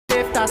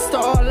that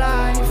star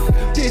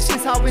life. This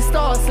is how it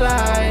starts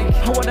like.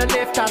 I wanna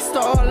live that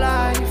star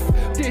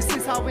life. This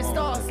is how it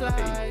starts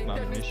like.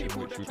 Man, mission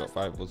which we got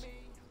 5 was.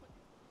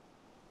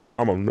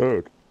 I'm a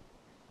nerd.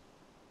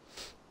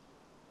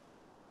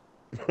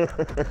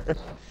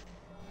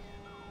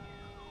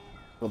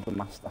 Well, the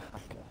master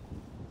hacker.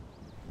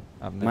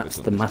 Matt's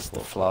the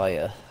master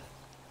flyer.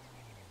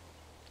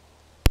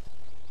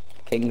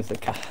 King's the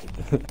cat.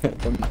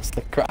 The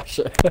master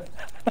crasher.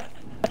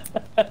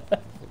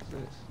 What's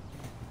this?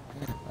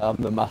 I'm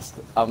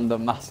the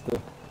master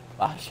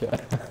basher.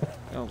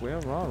 Oh, where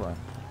are I?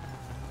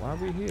 Why are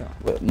we here?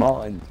 We're at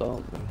Martin's,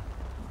 aren't we?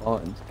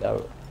 Martin's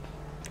garage.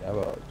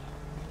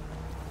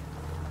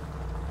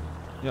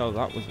 Yo,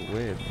 that was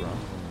weird, bro.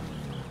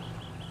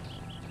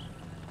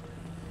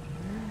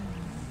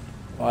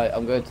 Right,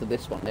 I'm going to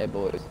this one here,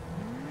 boys.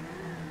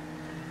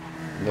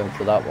 I'm going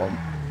to that one.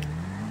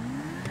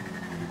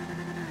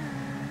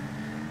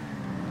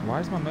 Why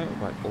is my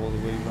motorbike all the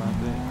way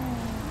around there?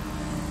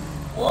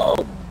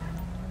 Whoa!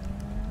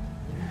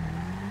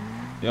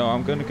 Yo,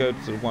 I'm gonna go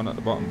to the one at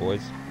the bottom,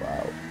 boys.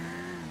 Wow.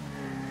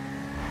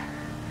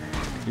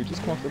 You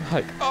just come off the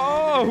bike.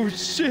 Oh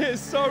shit!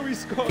 Sorry,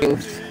 Scott.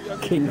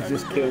 Kingz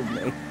just killed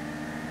me.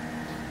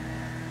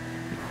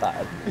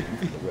 Battered me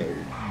into the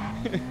road.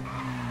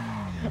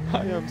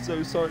 I am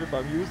so sorry if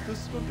I'm used to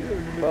stuck in the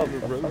middle of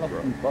the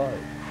road, bro.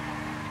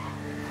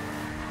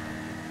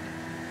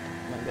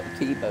 I got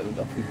T-boned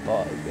off his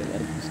bike and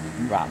then just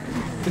ran.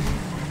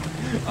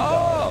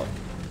 Oh!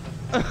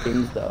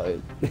 Kingz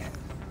died.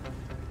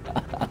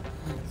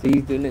 See,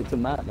 he's doing it to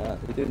Matt now.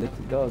 He's doing it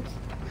to dogs.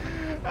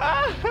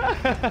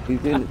 He's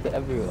doing it to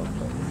everyone.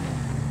 Bro.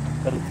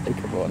 Gotta take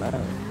everyone out.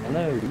 I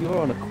know, you're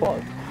on a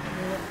quad.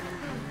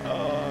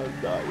 Oh,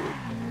 that is...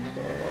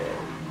 Oh,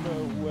 no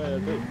way. I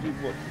don't believe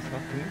what just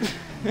happened.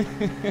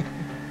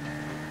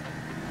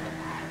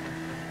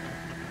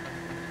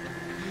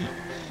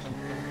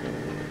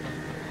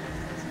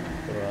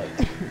 Alright.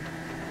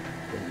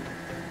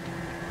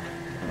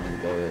 I'm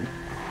going.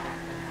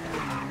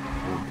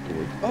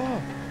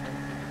 Oh!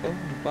 Oh,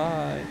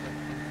 bye.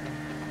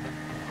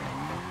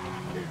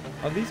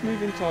 Are these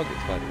moving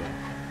targets, by the way?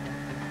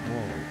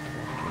 Whoa,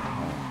 fucking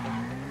hell.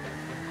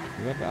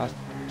 Whoever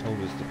told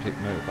us to pick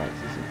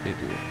motorbikes is an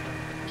idiot.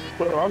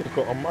 Well, I just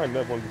got on mine,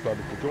 everyone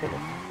decided to join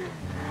us.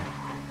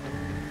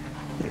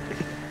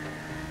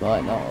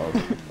 Right, not us.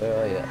 Where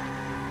are you?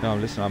 No,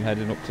 listen, I'm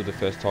heading up to the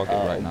first target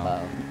right now.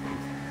 Unbound.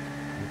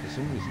 For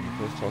some reason, the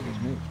first target's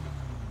moved.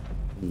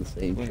 In the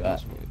same Wait, track.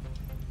 that's weird.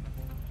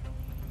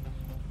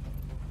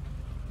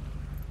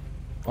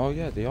 Oh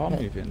yeah, they are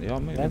moving. They are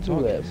moving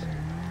Everywhere. targets.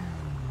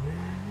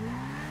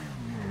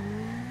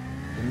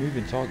 They're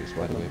moving targets,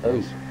 by the way, Oh,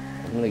 boys.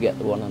 I'm gonna get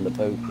the one on the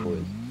boat,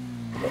 boys.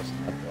 I've got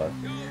sniper.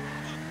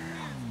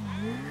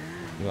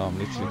 Yeah, I'm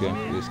literally going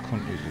through this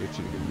country. He's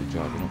literally going to be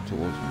driving up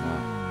towards me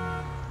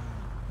now.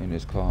 In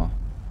his car.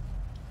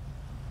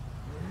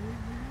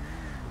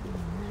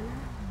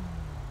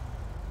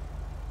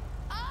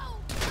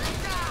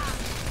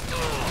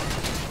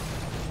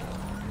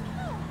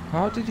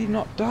 How did he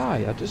not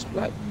die? I just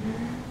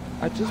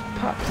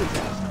packed his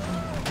ass.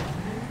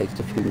 Takes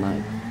a few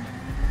nights.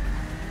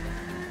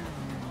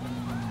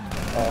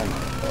 Oh my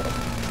god.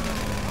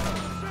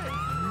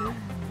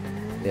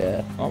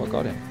 Yeah. Oh, I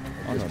got him.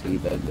 Oh, Just no.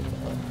 T-boned it.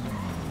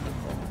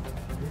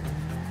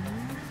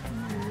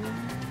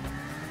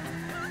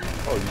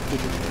 Oh, you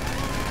kidding me?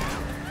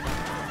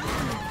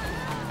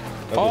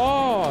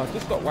 Oh, I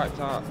just got wiped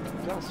out.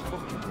 That's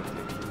fucking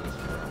ridiculous,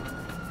 bro.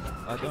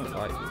 I don't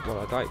like it. Well,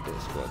 I like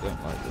this, but I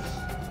don't like this.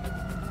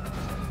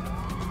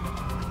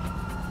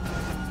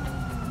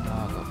 Now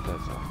I got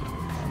feds after me.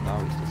 And now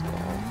he's just got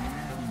off.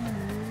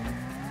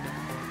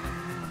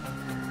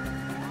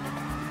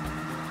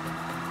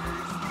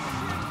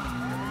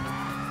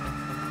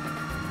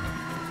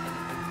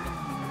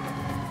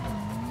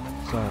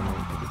 Sorry,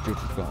 mate, but the dude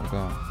has got to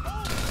go.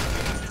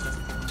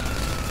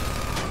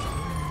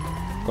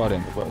 Got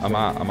him. I'm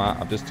out.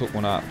 I've just took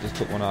one out.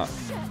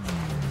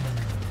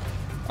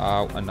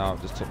 Ow, and now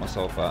I've just took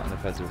myself out and the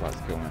feds are about to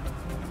kill me.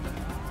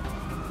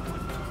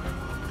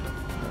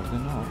 No, they're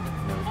not.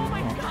 No,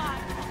 they're not.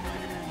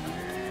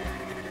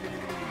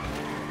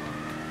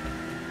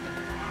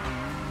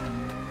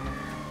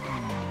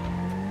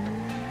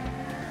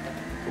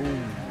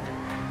 Ooh.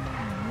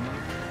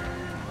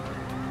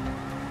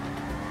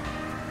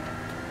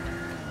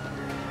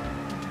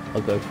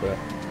 I'll go for it.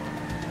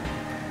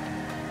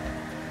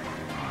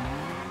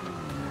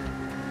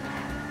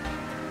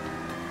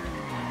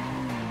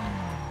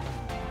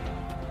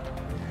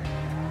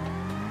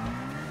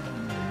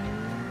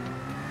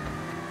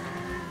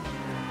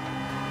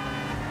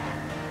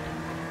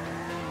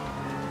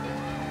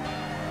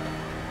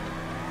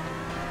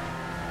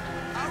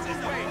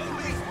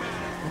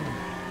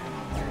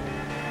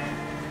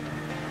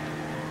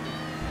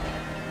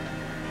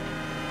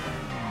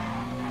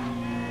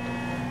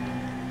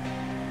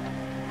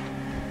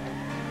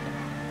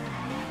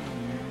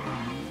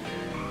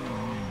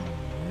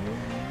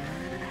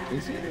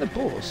 Is he in the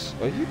bus?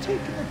 Are you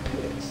taking a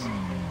piss?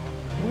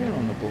 We're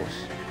on the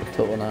bus. The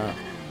put one out.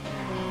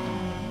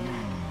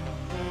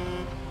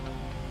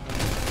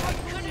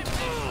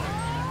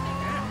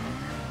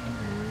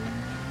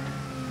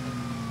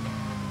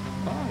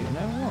 Oh, you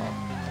know what?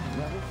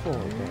 Never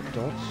thought about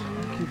dots.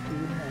 Thank you for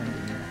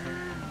reminding me.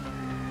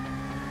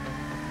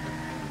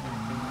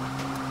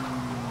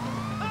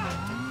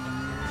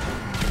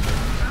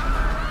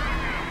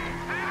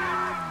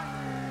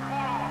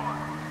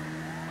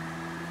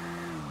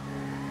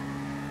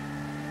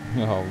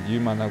 Oh, you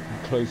man are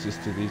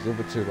closest to these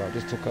other two. I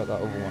just took out that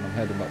other one. I'm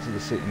heading back to the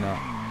city now.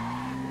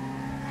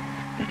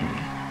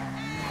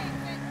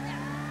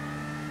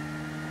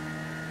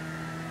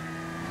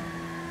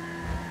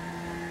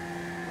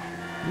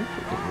 You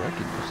put the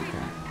wrecking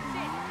pussycat.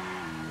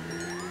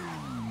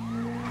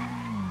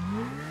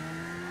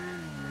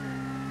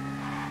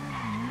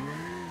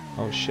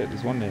 Oh shit,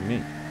 there's one near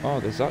me. Oh,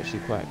 there's actually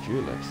quite a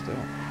few left still.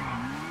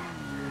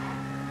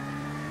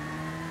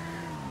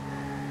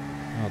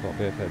 Oh, I've got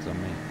bare heads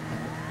on me.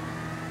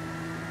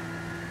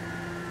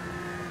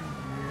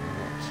 I've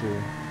got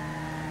two.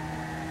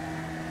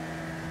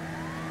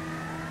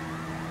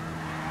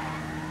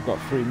 I've got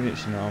 3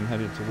 minutes, you know, I'm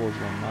heading towards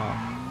one now.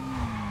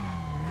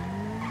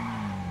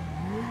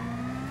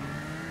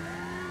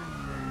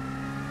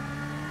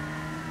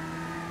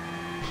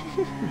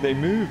 They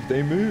move,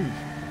 they move.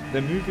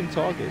 They're moving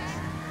targets.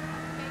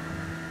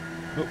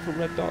 Look for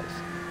red dots.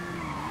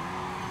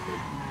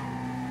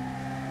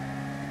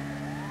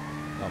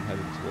 I'm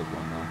heading towards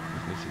one now.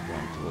 He's literally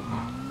going towards me.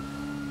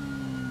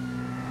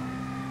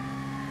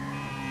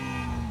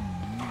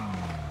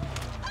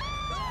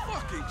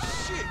 Fucking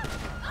shit!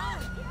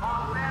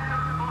 All stand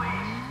up to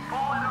police.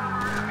 Pull it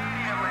over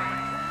immediately.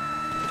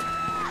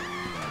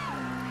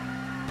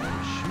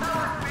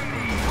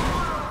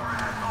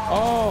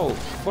 Oh,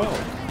 fuck.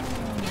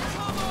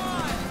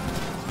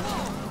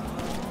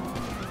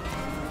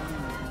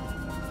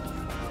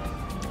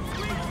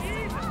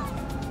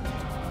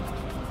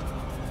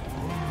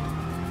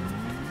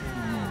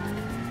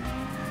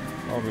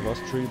 Oh, we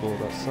lost Trebor,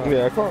 that's sad.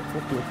 Yeah, I can't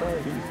fucking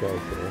find these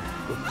guys though.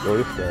 Or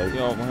this guy.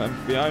 Yo, I'm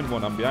behind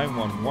one, I'm behind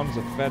one. One's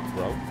a Fed,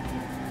 bro.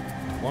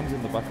 One's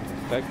in the back of the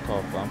Fed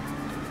car, fam.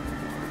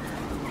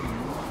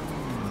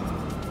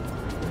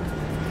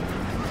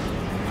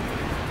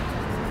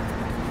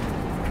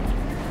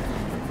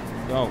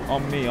 Yo,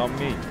 on me, on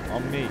me,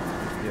 on me.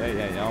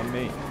 Yeah, on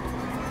me.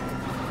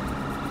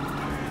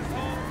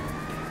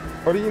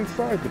 Are they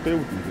inside the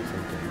buildings or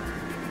something?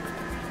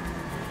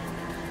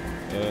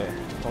 Yeah,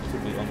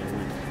 possibly on the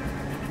roof.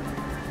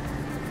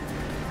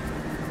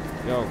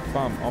 Yo,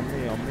 fam, on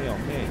me, on me,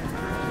 on me.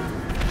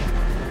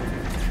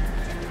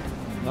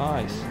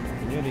 Nice.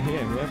 You nearly hit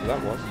him, whoever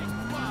that was.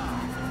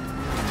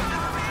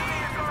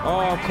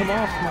 Oh, come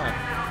off, man.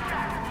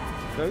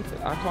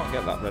 I can't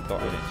get that red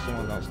dot in it.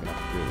 Someone else gonna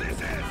have to deal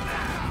with it.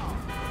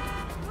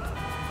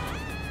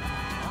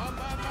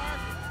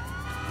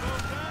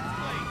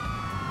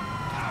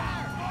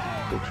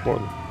 Which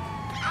one?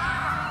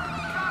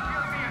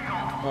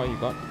 Oh, you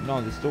got...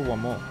 No, there's still one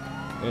more.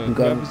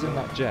 Whoever's in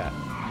that jet,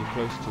 you're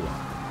close to it.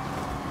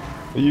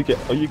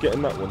 Are you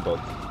getting that one, Dog?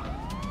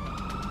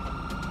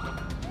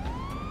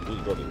 You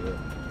got it, yeah.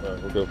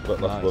 Alright, we'll go for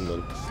that last one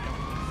then.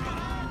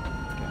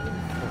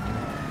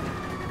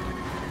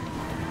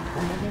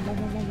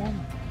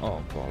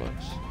 Oh,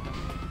 bollocks.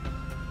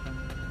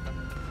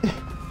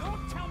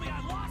 Don't tell me I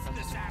lost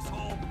this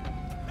asshole!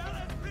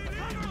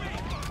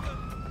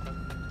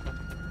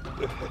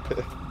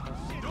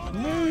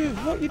 Move!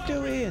 What you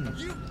doing?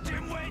 You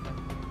dimwit!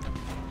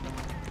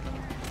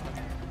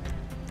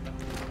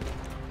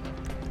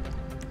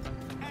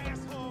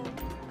 Asshole!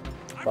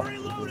 I'm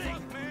reloading!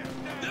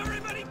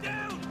 Everybody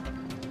down!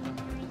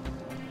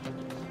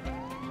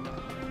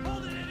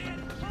 Hold it, idiot!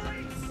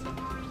 Police!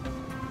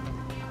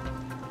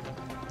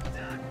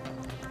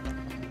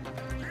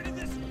 Where did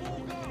this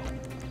fool go?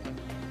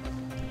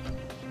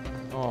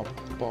 Oh,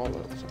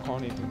 bollocks. I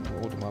can't even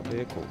order my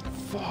vehicle.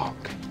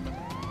 Fuck!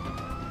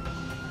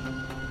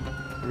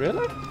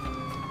 Really?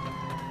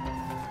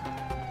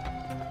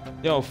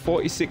 Yo,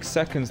 46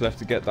 seconds left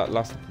to get that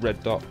last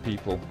red dot,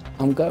 people.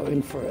 I'm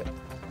going for it.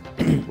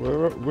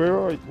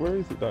 Where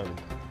is it, Dan?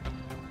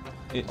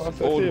 It's Oh,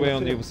 all the way I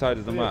on see the it. other side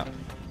of the Yeah. map.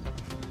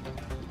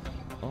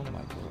 Oh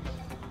my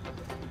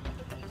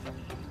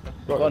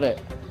god. Got it.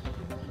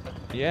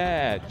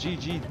 Yeah,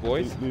 GG,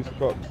 boys. Lose the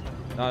cops.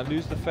 Now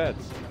lose the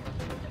feds.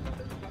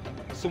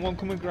 Someone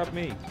come and grab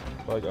me.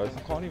 Bye, guys.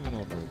 I can't even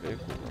order a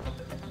vehicle, bro.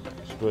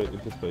 Straight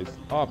into space.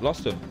 Oh, I've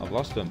lost him. I've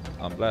lost him.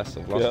 I'm blessed.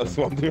 I've lost Yeah, him. that's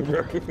what I'm doing,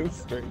 bro.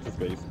 Straight into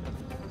space.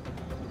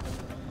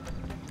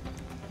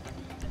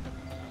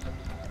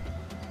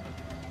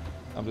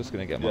 I'm just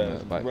gonna get my Yeah,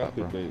 bike back,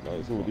 rapid, bro. mate. Like,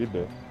 it's all in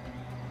there.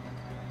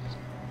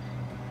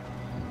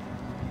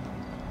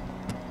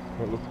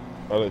 Oh, look,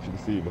 I don't know if you can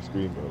see my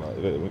screen, bro. Like,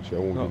 eventually I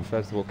won't No, even-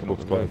 Feds walking up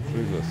the Looks road fine.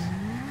 through us.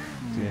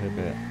 See you in a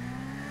bit.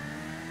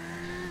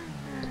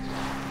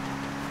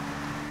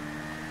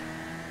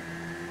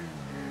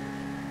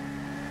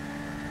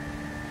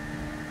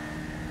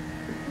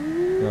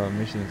 Yo,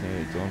 mission's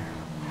nearly done.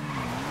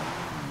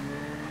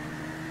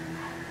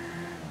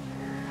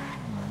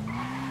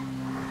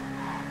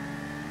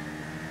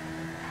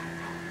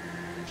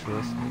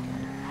 futuristic.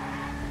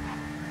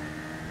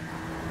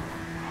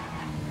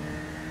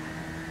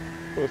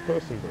 First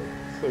person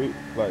though. So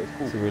like it's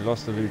cool. So we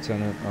lost a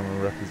lieutenant, I'm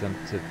a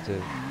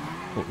representative,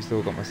 but we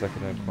still got my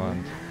second in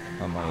command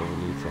and my other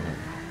lieutenant.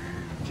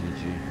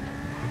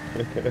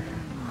 GG.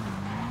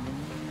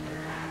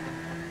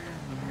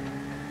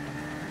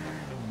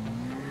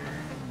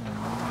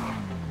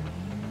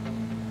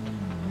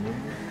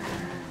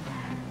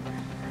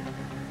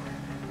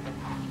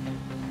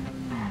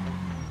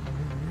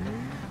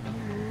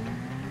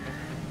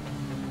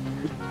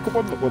 Come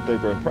on, one day,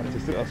 bro, and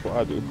practice it. That's what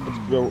I do.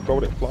 Just go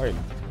with it flying.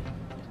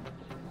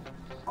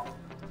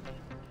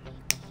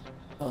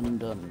 Done,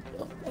 done,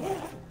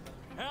 done.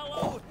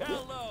 Hello,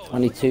 hello.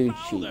 22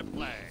 How's the cheese.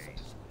 place?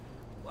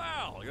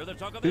 Well, you're the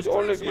talk of Did the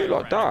all of streets, you my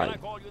lot friend. die? Can I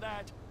call you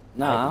that?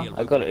 Nah, feel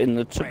I got it in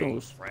the great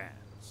tunnels.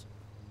 friends.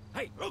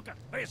 Hey, look at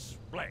this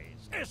place.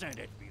 Isn't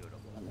it beautiful?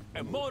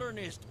 A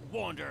modernist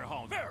wonder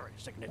home. Very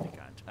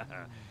significant.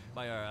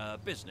 My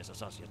business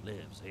associate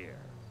lives here.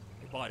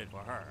 We bought it for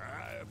her.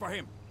 For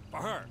him. For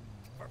her.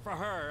 For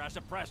her as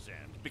a present.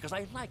 Because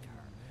I like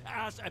her.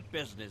 As a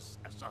business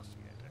associate.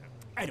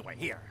 Anyway,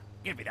 here.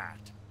 Give me that.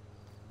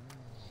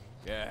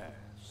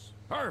 Yes.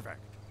 Perfect.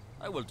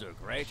 I will do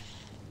great.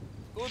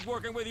 Good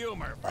working with you,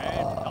 my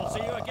friend. I'll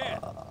see you again.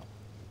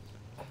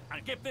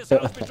 And keep this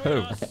house between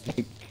us.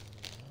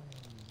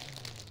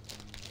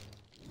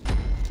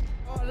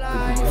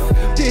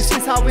 This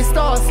is how it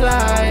starts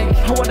like.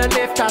 I wanna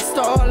live that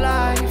star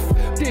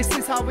life. This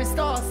is how it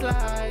starts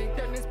like.